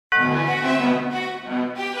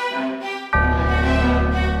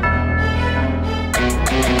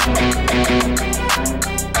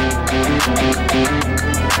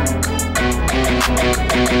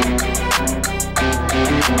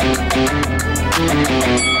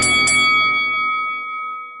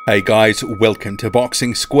Hey guys, welcome to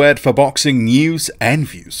Boxing Squared for boxing news and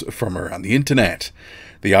views from around the internet.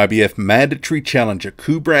 The IBF mandatory challenger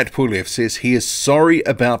Kubrat Pulev says he is sorry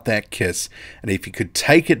about that kiss, and if he could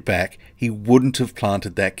take it back, he wouldn't have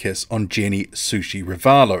planted that kiss on Jenny Sushe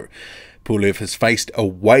Rivallo. Pulev has faced a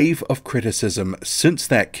wave of criticism since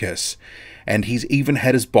that kiss, and he's even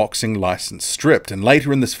had his boxing license stripped. And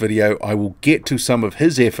later in this video, I will get to some of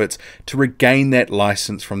his efforts to regain that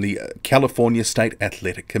license from the California State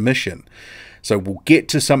Athletic Commission. So we'll get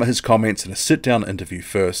to some of his comments in a sit-down interview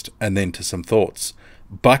first, and then to some thoughts.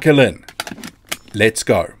 Buckle in. Let's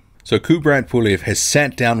go. So Kubrat Pulev has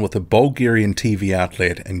sat down with a Bulgarian TV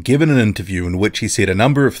outlet and given an interview in which he said a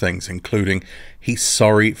number of things, including he's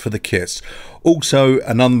sorry for the kiss. Also,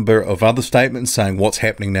 a number of other statements saying what's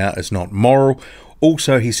happening now is not moral.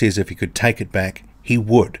 Also, he says if he could take it back, he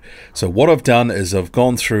would. So what I've done is I've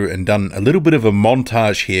gone through and done a little bit of a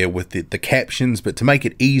montage here with the captions, but to make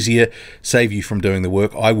it easier, save you from doing the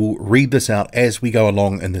work, I will read this out as we go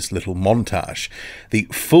along in this little montage. The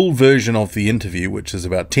full version of the interview, which is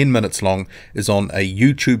about 10 minutes long, is on a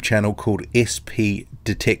YouTube channel called SP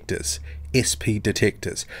Detectors. SP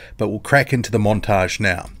Detectors. But we'll crack into the montage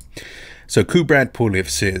now. So Kubrat Pulev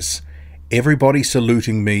says, everybody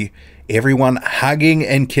saluting me, everyone hugging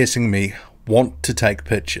and kissing me, want to take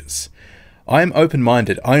pictures. I am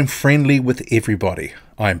open-minded. I am friendly with everybody.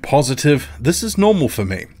 I am positive. This is normal for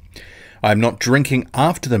me. I am not drinking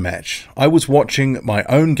after the match. I was watching my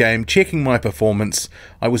own game, checking my performance.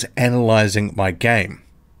 I was analysing my game.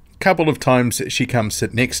 A couple of times she comes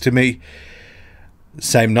sit next to me.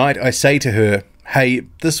 Same night I say to her, hey,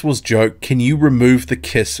 this was joke. Can you remove the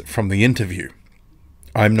kiss from the interview?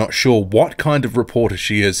 I'm not sure what kind of reporter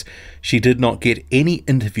she is. She did not get any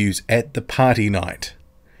interviews at the party night.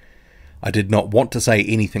 I did not want to say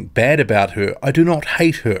anything bad about her. I do not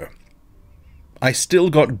hate her. I still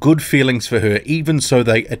got good feelings for her, even so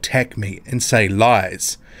they attack me and say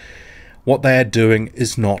lies. What they are doing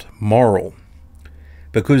is not moral.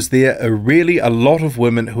 Because there are really a lot of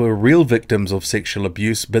women who are real victims of sexual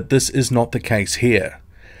abuse, but this is not the case here.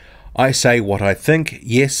 I say what I think.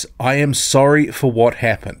 Yes, I am sorry for what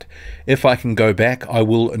happened. If I can go back, I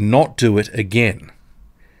will not do it again.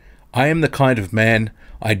 I am the kind of man,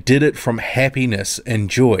 I did it from happiness and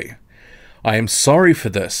joy. I am sorry for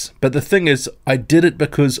this, but the thing is, I did it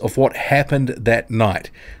because of what happened that night.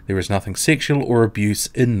 There is nothing sexual or abuse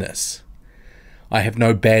in this. I have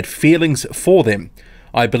no bad feelings for them.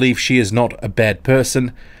 I believe she is not a bad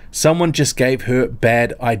person. Someone just gave her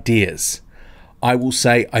bad ideas. I will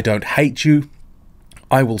say I don't hate you.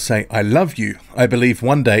 I will say I love you. I believe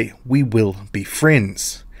one day we will be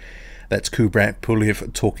friends. That's Kubrat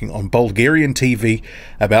Pulev talking on Bulgarian TV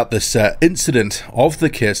about this incident of the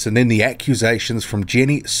kiss and then the accusations from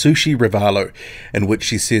Jenny Sushe Rivallo, in which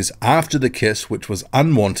she says after the kiss, which was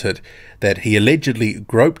unwanted, that he allegedly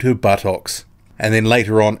groped her buttocks, and then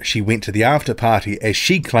later on she went to the after party as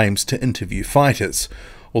she claims to interview fighters.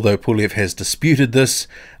 Although Pulev has disputed this,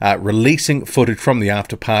 releasing footage from the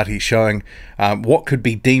after party showing what could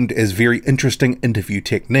be deemed as very interesting interview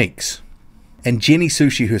techniques. And Jenny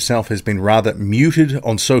Sushe herself has been rather muted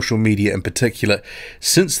on social media in particular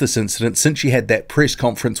since this incident, since she had that press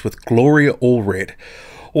conference with Gloria Allred.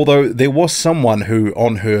 Although there was someone who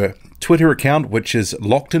on her Twitter account, which is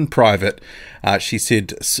locked in private, she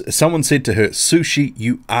said, someone said to her, Sushe,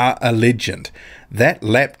 you are a legend. That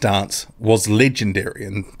lap dance was legendary,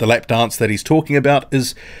 and the lap dance that he's talking about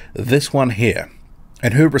is this one here.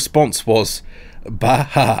 And her response was,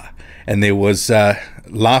 baha, and there was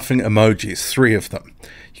laughing emojis, 3 of them.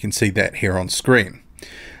 You can see that here on screen.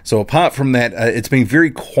 So apart from that, it's been very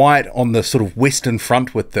quiet on the sort of Western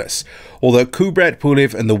front with this. Although Kubrat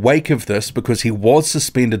Pulev, in the wake of this, because he was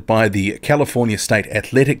suspended by the California State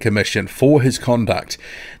Athletic Commission for his conduct,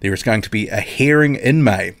 there is going to be a hearing in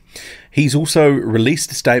May. He's also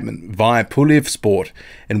released a statement via Pulev Sport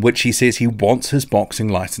in which he says he wants his boxing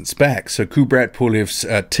license back. So Kubrat Pulev's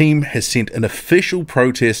team has sent an official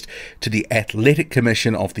protest to the Athletic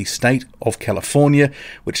Commission of the state of California,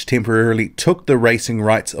 which temporarily took the racing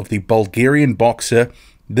rights of the Bulgarian boxer.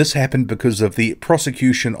 This happened because of the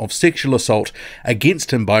prosecution of sexual assault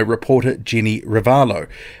against him by reporter Jenny Rivallo,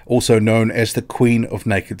 also known as the Queen of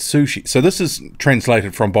Naked Sushi. So this is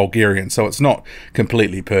translated from Bulgarian, so it's not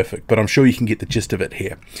completely perfect, but I'm sure you can get the gist of it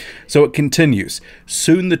here. So it continues.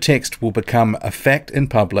 Soon the text will become a fact in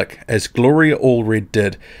public, as Gloria Allred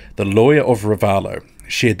did, the lawyer of Rivallo.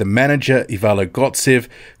 Shared the manager, Ivalo Gotsev,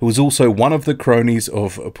 who was also one of the cronies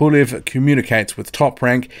of Pulev, communicates with Top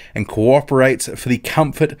Rank and cooperates for the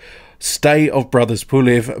comfort stay of brothers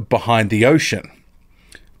Pulev behind the ocean.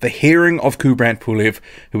 the hearing of Kubrat Pulev,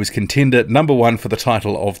 who is contender #1 for the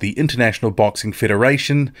title of the International Boxing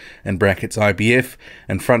Federation, in brackets IBF,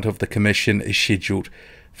 in front of the commission, is scheduled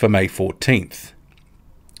for May 14th.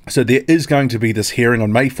 So there is going to be this hearing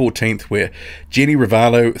on May 14th where Jenny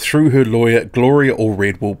Rivallo, through her lawyer Gloria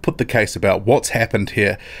Allred, will put the case about what's happened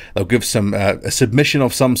here. They'll give some a submission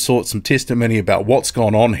of some sort, some testimony about what's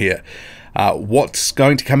gone on here. What's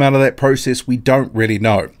going to come out of that process, we don't really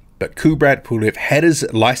know. But Kubrat Pulev had his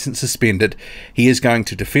license suspended. He is going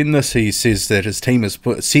to defend this. He says that his team has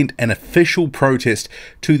sent an official protest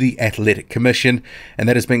to the Athletic Commission, and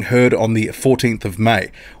that is being heard on the 14th of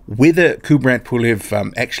May. Whether Kubrat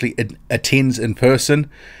Pulev actually attends in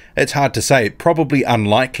person, it's hard to say. Probably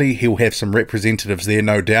unlikely. He'll have some representatives there,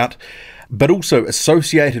 no doubt. But also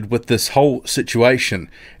associated with this whole situation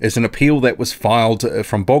is an appeal that was filed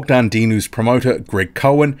from Bogdan Dinu's promoter, Greg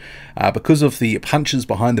Cohen, because of the punches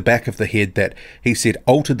behind the back of the head that he said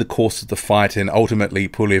altered the course of the fight, and ultimately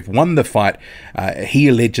Pulev won the fight. He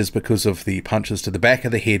alleges because of the punches to the back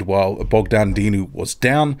of the head while Bogdan Dinu was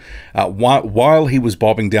down, while he was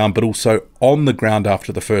bobbing down, but also on the ground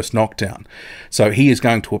after the first knockdown. So he is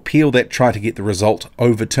going to appeal that, try to get the result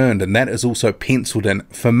overturned, and that is also penciled in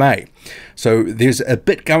for May. So there's a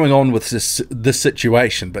bit going on with this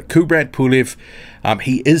situation, but Kubrat Pulev,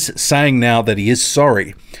 he is saying now that he is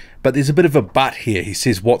sorry, but there's a bit of a but here. He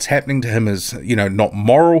says what's happening to him is, not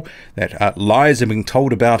moral, that lies are being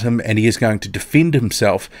told about him, and he is going to defend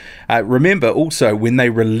himself. Remember also, when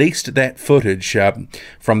they released that footage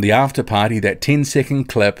from the after party, that 10-second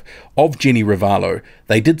clip of Jenny Rivallo,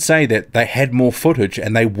 they did say that they had more footage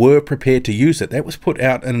and they were prepared to use it. That was put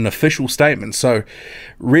out in an official statement. So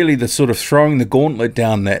really the sort of throwing the gauntlet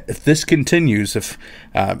down that if this continues, if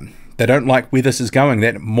they don't like where this is going,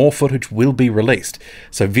 that more footage will be released.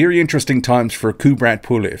 So very interesting times for Kubrat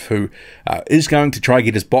Pulev, who is going to try to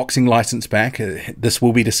get his boxing license back. This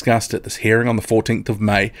will be discussed at this hearing on the 14th of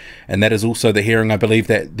May, and that is also the hearing, I believe,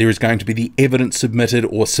 that there is going to be the evidence submitted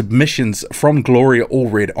or submissions from Gloria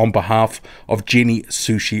Allred on behalf of Jenny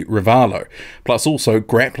Sushe Rivallo, plus also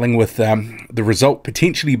grappling with the result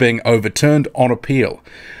potentially being overturned on appeal.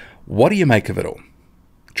 What do you make of it all?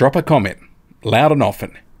 Drop a comment, loud and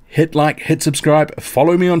often. Hit like, hit subscribe,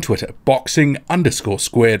 follow me on Twitter,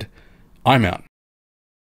 boxing_squared. I'm out.